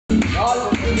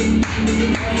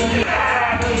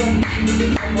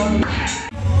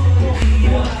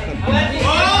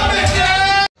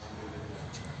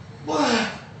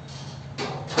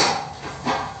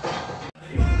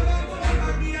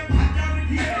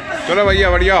चलो भैया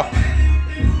बढ़िया।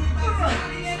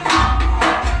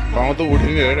 पाँव तो उठ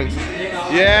नहीं रहे।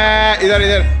 ये इधर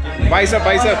इधर बाइसेप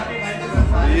बाइसेप।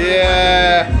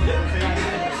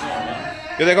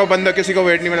 ये देखो बंदा, किसी को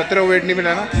वेट नहीं मिला। तेरे को वेट नहीं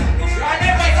मिला ना?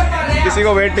 किसी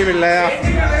को वेट नहीं मिल रहा है।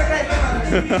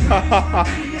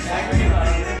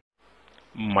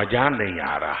 मजा नहीं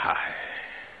आ रहा है।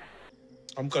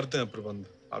 हम करते हैं प्रबंध,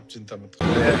 आप चिंता मत करो।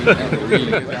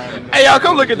 Hey y'all,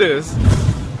 come look at this.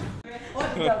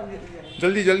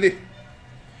 जल्दी जल्दी।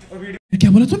 क्या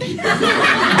बोला तूने?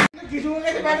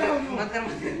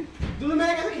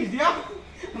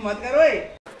 मत करो।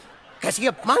 कैसी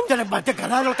अपमानजनक बातें कर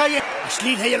रहा है लड़का, ये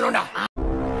अश्लील है ये लोना।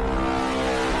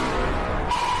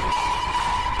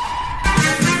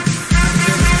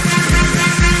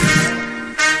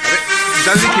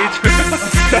 जल्दी खींच।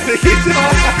 जल्दी खींच।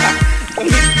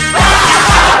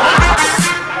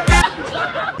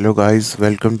 Hello guys,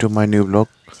 welcome to my new blog.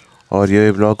 और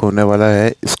ये ब्लॉग होने वाला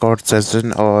है स्क्वाट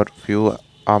सेशन और फ्यू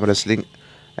आर्म रेसलिंग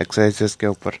एक्सरसाइजेस के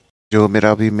ऊपर। जो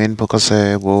मेरा अभी मेन फोकस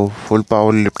है वो फुल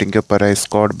पावर लिफ्टिंग के ऊपर है,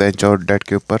 स्क्वाट, बेंच और डेड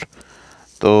के ऊपर।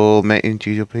 तो मैं इन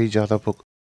चीज़ों पे ही ज़्यादा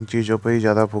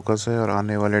फोकस है। और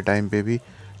आने वाले टाइम पे भी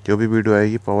जो भी वीडियो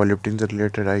आएगी पावर लिफ्टिंग से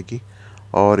रिलेटेड आएगी।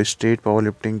 और स्टेट पावर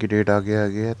लिफ्टिंग की डेट आगे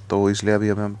है, तो इसलिए अभी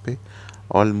हम पे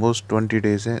ऑलमोस्ट 20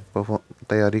 डेज हैं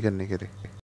तैयारी करने के लिए।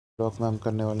 ब्लॉग में हम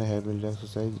करने वाले हैं हैवी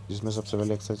एक्सरसाइज, जिसमें सबसे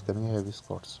पहले एक्सरसाइज करेंगे हैवी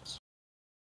स्क्वाट्स।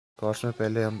 स्क्वाट्स में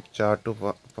पहले हम 4 to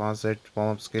 5 सेट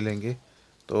वार्म अप्स के लेंगे।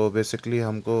 तो बेसिकली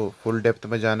हमको फुल डेप्थ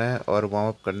में जाना है और वार्म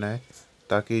अप करना है,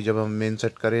 ताकि जब हम मेन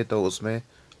सेट करें तो उसमें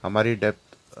हमारी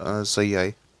डेप्थ सही आए।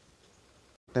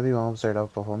 जितने भी वार्म अप सेट आप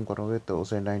परफॉर्म करोगे तो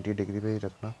उसे 90 डिग्री पे ही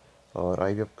रखना। और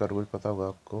IVF का रूल पता होगा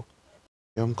आपको।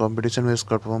 जब हम कंपटीशन में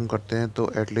इसका परफॉर्म करते हैं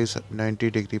तो एटलीस्ट 90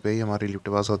 डिग्री पे ही हमारी लिफ्ट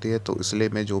पास होती है। तो इसलिए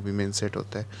मैं जो भी मेन सेट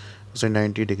होता है उसे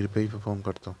 90 डिग्री पे ही परफॉर्म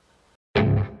करता हूँ।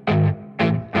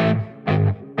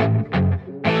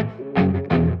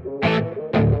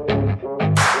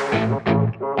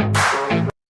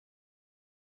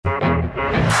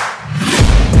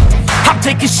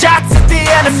 Taking shots at the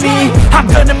enemy, I'm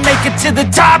gonna make it to the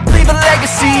top, leave a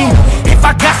legacy. If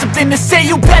I got something to say,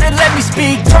 you better let me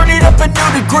speak. Turn it up a new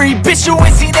degree, bitch, you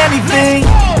ain't seen anything.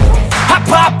 I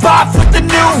pop off with the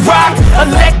new rock,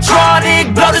 electronic,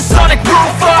 blow the sonic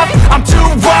roof up. I'm too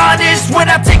honest when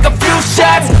I take a few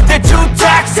shots. They're too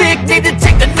toxic, need to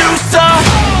take a new song.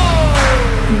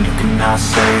 You cannot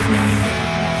save me,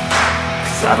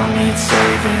 'cause I don't need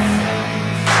saving.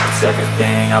 It's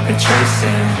everything I've been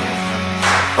chasing,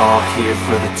 all here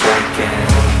for the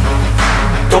taking.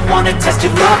 Don't wanna test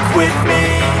your luck with me,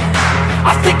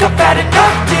 I think I've had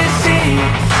enough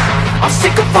disease. I'm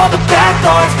sick of all the bad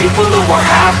thoughts, people who are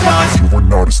half-nots. You are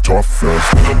not as tough as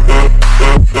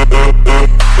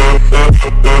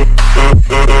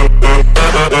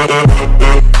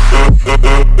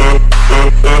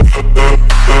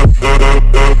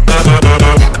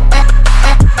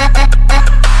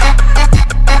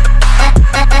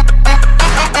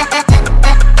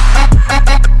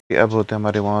अब होते हैं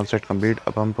हमारे warm set complete.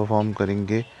 अब हम perform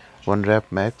करेंगे 1 rap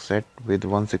max set with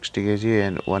 160 kg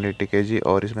and 180 kg।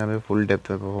 और इसमें हमें फुल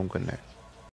डेप्थ में परफॉर्म करना है।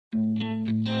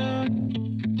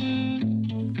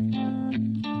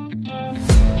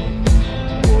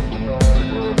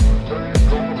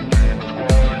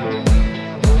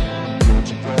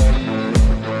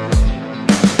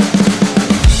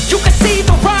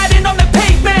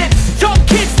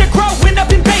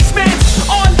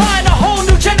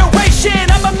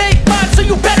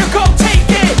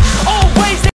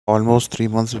 ऑलमोस्ट 3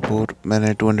 months बिफोर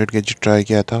मैंने 200 kg ट्राई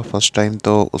किया था फर्स्ट टाइम,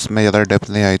 तो उसमें ज़्यादा डेप्थ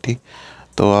नहीं आई थी।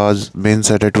 तो आज मेन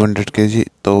सेट है 200 kg,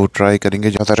 तो ट्राई करेंगे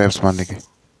ज़्यादा रैप्स मारने के।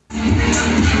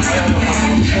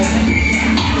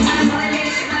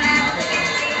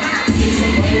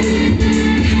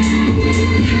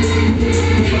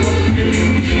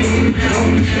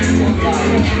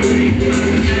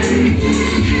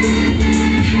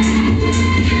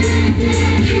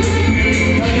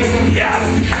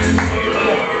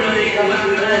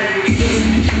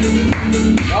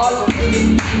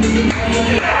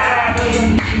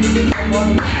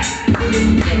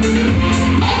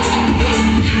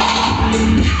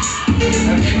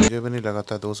 मुझे भी नहीं लगा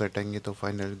था 2 सेट आएंगे, तो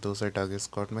फाइनली 2 सेट आ गए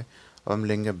स्क्वाट में। अब हम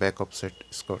लेंगे बैकअप सेट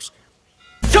स्क्वाट्स के।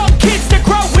 Young kids, they're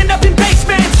growing up in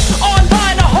basements.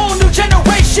 Online, a whole new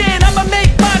generation. I'ma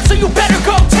make mine, so you better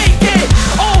go take it.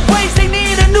 Always, they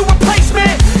need a new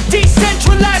replacement.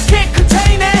 Decentralized, can't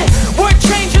contain it. We're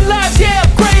changing lives, yeah,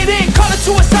 upgrading.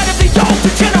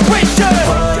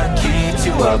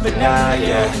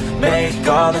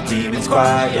 demons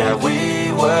quiet, yeah.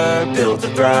 We were built to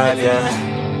thrive, yeah.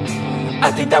 I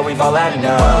think that we've all had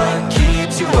enough. What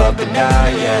keeps you up at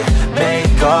night, yeah.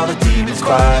 Make all the demons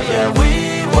quiet, yeah.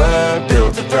 We were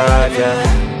built to thrive, yeah.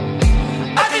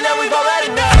 I think that we've all had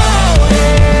enough,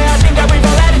 yeah. I think that we've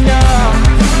all had enough.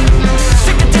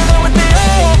 Sick of dealing with the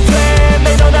old plan.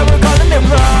 They know that we're calling it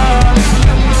wrong.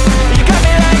 You got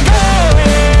me like, oh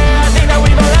yeah. I think that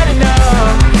we've all had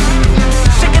enough.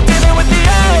 Sick of dealing with the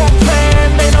old plan.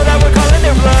 They know that we're calling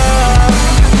it wrong.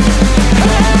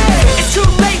 Hey, it's too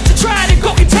late to try to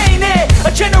go contain it.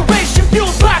 A generation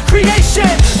fueled by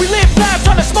creation. We live lives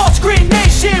on a small screen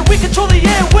nation. We control the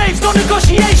airwaves, no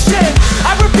negotiation.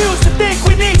 I refuse to think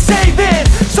we need saving.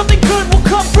 Something good will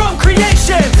come from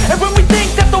creation. And when we think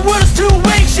that the world is too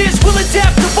anxious, we'll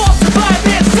adapt, evolve, survive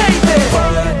and save it.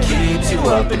 What keeps you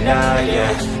up at night,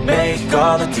 yeah. Make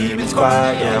all the demons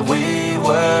quiet, yeah. We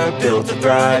were built to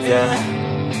thrive, yeah.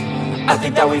 I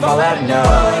think that we've all had enough.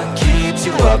 What keeps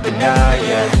you up at night,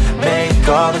 yeah. Make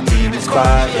all the demons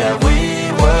quiet, yeah. We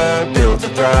were built to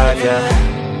thrive, yeah.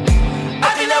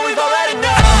 I think that we've all had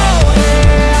enough,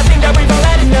 yeah. I think that we've all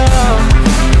had enough.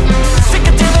 Sick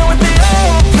of dealing with the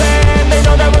old plan. They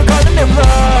know that we're calling it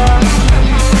wrong.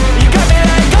 You got me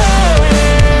like, oh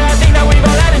yeah. I think that we've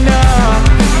all had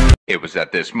enough. It was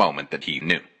at this moment that he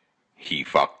knew. He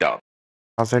fucked up.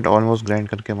 Side almost grind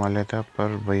करके मार लेता है, पर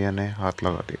भैया ने हाथ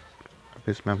लगा दिया। अब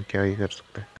इसमें हम क्या ही कर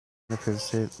सकते हैं। मैं फिर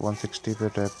से 160 पे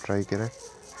रैप ट्राई करें,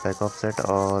 बैक ऑफ सेट,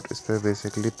 और इस पर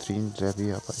basically 3 rap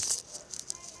he uh pi.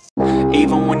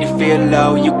 Even when you feel low,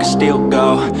 you can still go.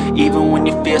 Even when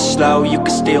you feel slow, you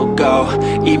can still go.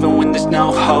 Even when there's no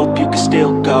hope, you can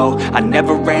still go. I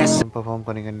never ran. हम perform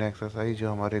करेंगे next exercise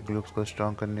जो हमारे glutes को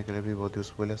strong करने के लिए भी बहुत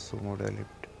यूजफुल है, Sumo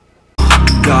deadlift.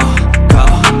 Go, go,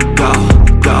 go,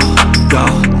 go, go,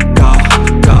 go,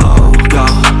 go, go,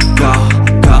 go,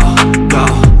 go, go,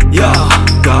 yo,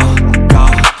 go, go,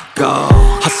 go.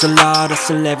 Hustle hard,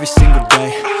 hustle every single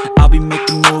day. I'll be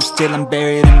making moves till I'm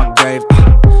buried in my grave.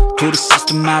 To the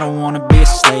system, I don't wanna be a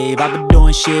slave. I've been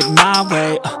doing shit my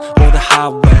way, or the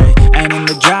highway. And in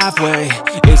the driveway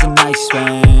is a nice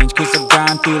range. Cause I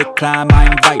grind through the climb, I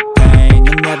invite pain.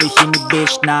 You'll never hear me,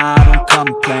 bitch, nah, I don't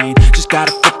complain. Just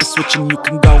gotta flip the switch and you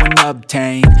can go and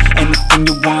obtain anything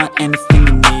you want, anything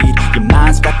you need. Your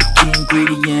mind's got the key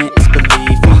ingredient, it's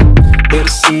belief. They'll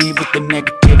deceive with the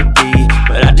negativity,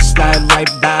 but I just slide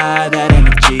right by that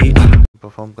energy.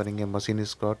 Perform करेंगे machine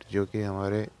squat, जो कि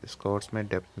हमारे squats में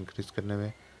depth increase करने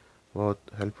में बहुत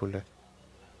helpful है।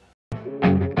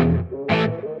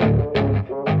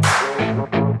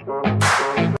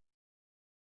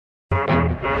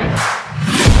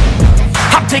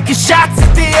 I'm taking shots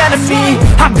at the enemy.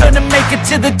 I'm gonna make it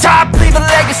to the top, leave a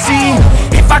legacy.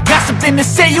 If I got something to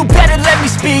say, you better let me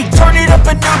speak. Turn it up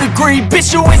a new degree,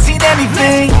 bitch, you ain't seen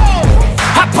anything.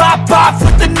 I pop off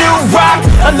with the new rock,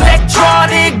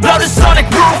 electronic, blow the sonic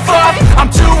roof up. I'm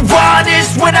too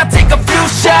honest when I take a few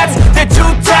shots. They're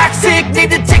too toxic,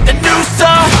 need to take the noose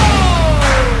off.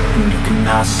 And you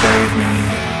cannot save me,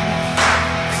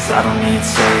 cause I don't need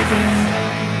saving.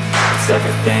 It's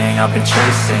everything I've been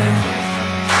chasing,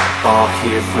 all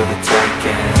here for the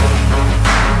taking.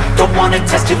 Don't wanna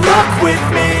test your luck with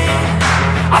me,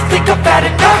 I think I've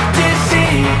had enough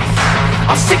disease.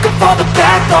 I'm sick of all the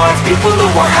bad thoughts, people who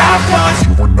are half-nots.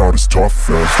 You are not as tough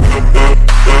as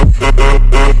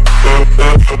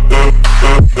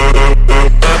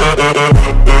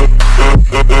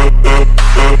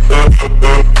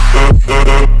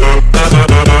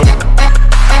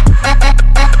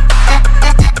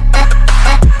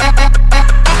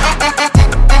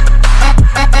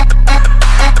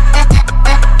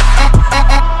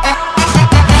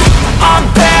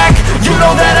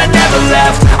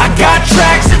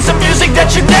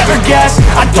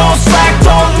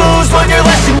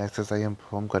exercise हम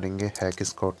perform करेंगे hack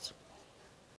squats,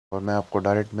 और मैं आपको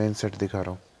direct main set दिखा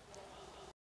रहा हूँ।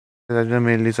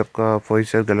 Mainly सबका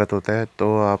position गलत होता है, तो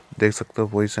आप देख सकते हो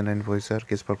पोजीशन एंड पोजीशन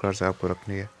किस प्रकार से आपको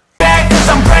रखनी है।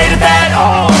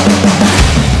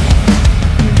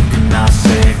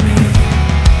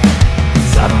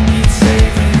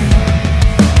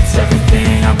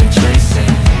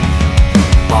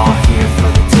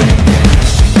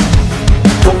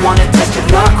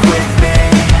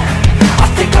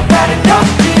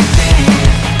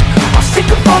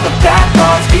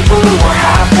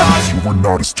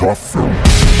 Not as tough.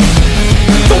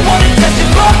 Don't wanna test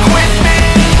your luck with me,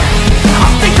 I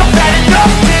think I've had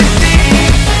enough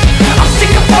disease. I'm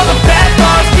sick of all the bad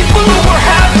thoughts, people who are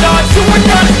half-nots, who are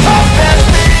not as tough as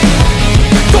me.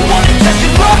 Don't wanna test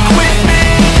your luck with me,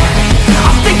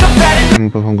 I think I've had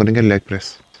enough. Perform करेंगे leg press.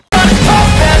 Not as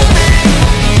tough as me.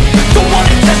 Don't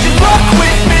wanna test your fuck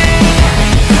with me.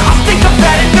 I think I've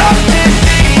had enough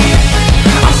defeat.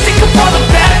 I'm sick of all the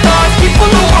bad thoughts, people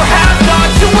who are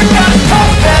have-nots, who are not as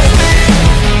tough as me.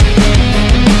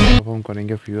 Perform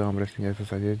करेंगे few arm wrestling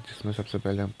exercises, जिसमें सबसे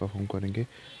पहले हम perform करेंगे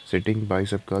sitting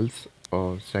bicep curls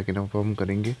और second हम perform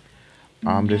करेंगे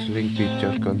arm wrestling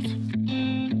picture curls.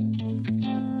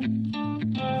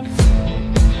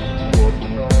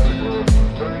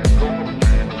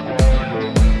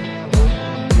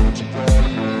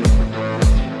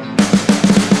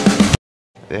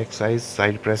 Exercise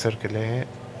side pressure के लिए है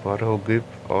फॉर हो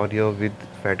ग्रिप और यो विद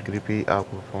फैट ग्रिप ही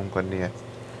आपको परफॉर्म करनी है।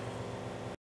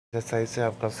 एक्सरसाइज से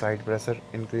आपका साइड प्रेशर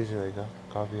इंक्रीज होएगा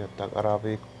काफ़ी हद तक अगर आप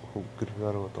एक हुक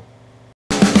ग्रिपर हो तो।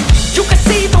 You can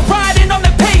see the writing on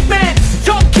the pavement.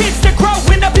 Young kids, they're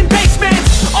growing up in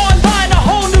basements. Online, a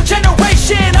whole new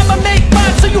generation. I'ma make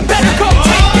mine, so you better go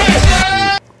take it.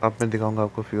 अब मैं दिखाऊंगा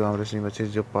आपको few arm wrestling matches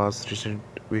जो पास recent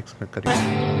weeks में करी।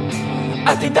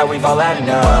 I think that we've all had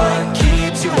enough.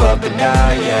 Keeps you up at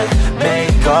night, yeah.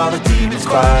 Make all the demons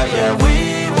quiet, yeah. We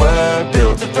were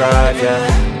built to thrive, yeah.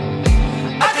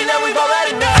 I think that we've all had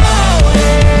enough.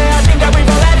 Yeah, I think that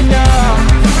we've all had enough.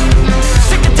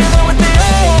 Sick of dealing with the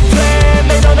old plan.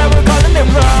 They know that we're calling it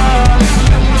wrong.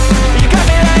 You got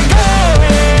me like, oh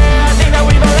yeah. I think that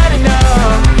we've all had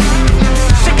enough.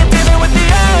 Sick of dealing with the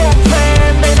old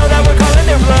plan. They know that we're calling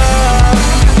it wrong.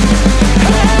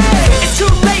 Hey, it's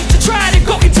too late to try to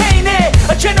go contain it.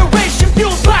 A generation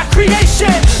fueled by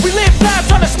creation. We live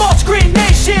lives on a small screen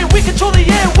nation. We control the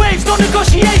airwaves, no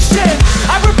negotiation.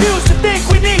 I refuse to think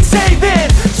we need saving.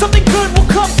 Something good will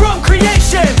come from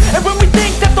creation. And when we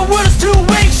think that the world is too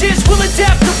anxious, we'll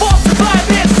adapt, evolve, survive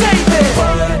and save it.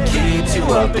 What keeps you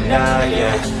up at night,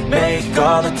 yeah. Make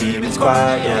all the demons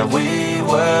quiet, yeah. We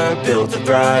were built to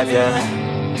thrive, yeah.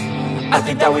 I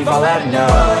think that we've all had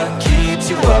enough. What keeps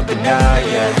you up at night,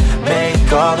 yeah.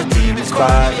 Make all the demons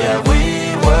quiet, yeah. We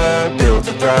were built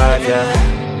to thrive, yeah.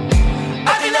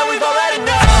 I think that we've all had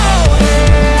enough.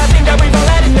 Yeah, I think that we've all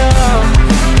had enough.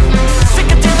 Sick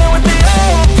of dealing with the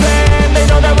old plan. They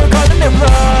know that we're calling it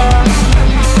wrong.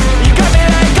 You got me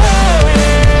like, oh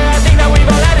yeah. I think that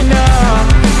we've all had enough.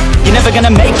 You're never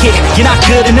gonna make it, you're not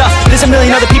good enough. There's a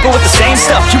million other people with the same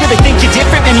stuff. You really think you're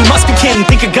different, man, you must be kidding.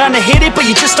 Think you're gonna hit it, but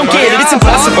you just don't get it. It's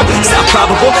impossible, it's not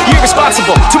probable, you're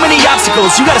irresponsible. Too many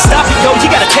obstacles, you gotta stop it, yo. You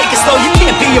gotta take it slow, you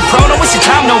can't be a pro, don't waste your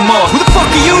time no more. Who the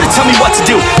fuck are you to tell me what to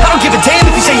do? I don't give a damn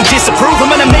if you say you disapprove.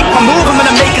 I'm gonna make my move, I'm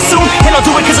gonna make it soon. And I'll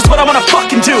do it cause it's what I wanna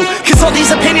fucking do. Cause all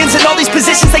these opinions and all these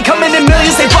positions, they come in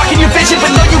millions, they blocking your vision.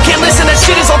 But no, you can't listen, that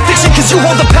shit is all fiction. Cause you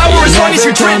hold the power as long as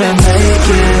you're dreaming.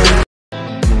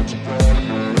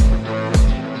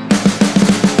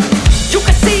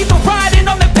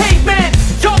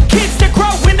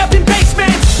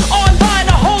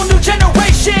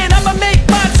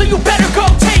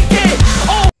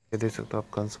 ये देख सकते हो आप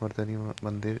कंसमर्दनी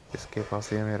मंदिर, इसके पास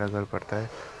ही मेरा घर पड़ता है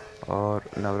और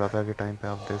नवरात्रा के टाइम पे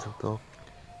आप देख सकते हो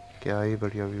क्या ही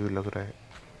बढ़िया व्यू लग रहा है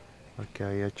और क्या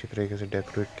ही अच्छी तरीके से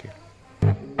डेकोरेट किया।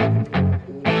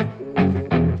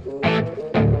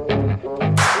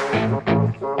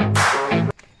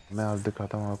 मैं आज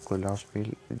दिखाता हूँ आपको लास्ट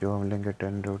मील जो हम लेंगे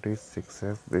 10 रोटी 6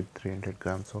 safe with 300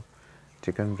 grams of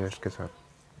chicken breast के साथ।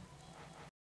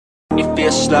 You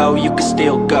feel slow, you can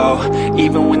still go.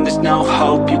 Even when there's no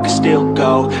hope, you can still go.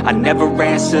 I never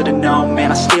answer to no,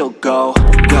 man, I still go.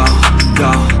 Go,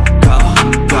 go, go,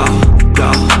 go, go, go,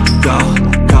 go,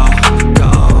 go, go,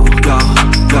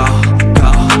 go,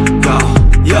 go, go,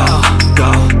 yo,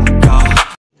 go, go.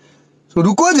 तो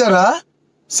रुको जरा,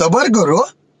 सब्र करो,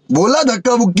 बोला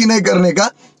धक्का बुक्की नहीं करने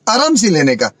का, आराम से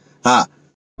लेने का। हाँ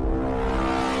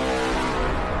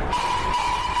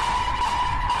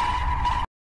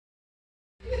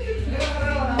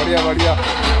बढ़िया बढ़िया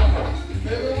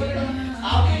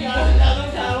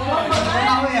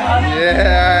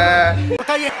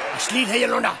बताइए अश्लील है ये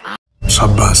लोना।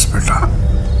 शाबाश बेटा,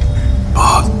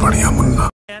 बहुत बढ़िया मुन्ना।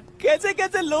 कैसे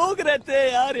कैसे लोग रहते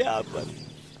हैं यार यहाँ पर।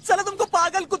 चलो तुमको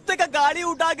पागल कुत्ते का गाड़ी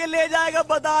उठा के ले जाएगा,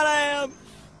 बता रहे हैं हम।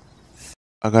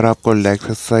 अगर आपको लेग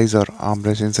एक्सरसाइज और आर्म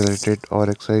रेसलिंग से रिलेटेड और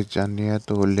एक्सरसाइज जाननी है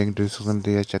तो लिंक डिस्क्रिप्शन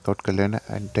दिया, चेकआउट कर लेना।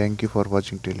 And thank you for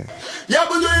watching till and.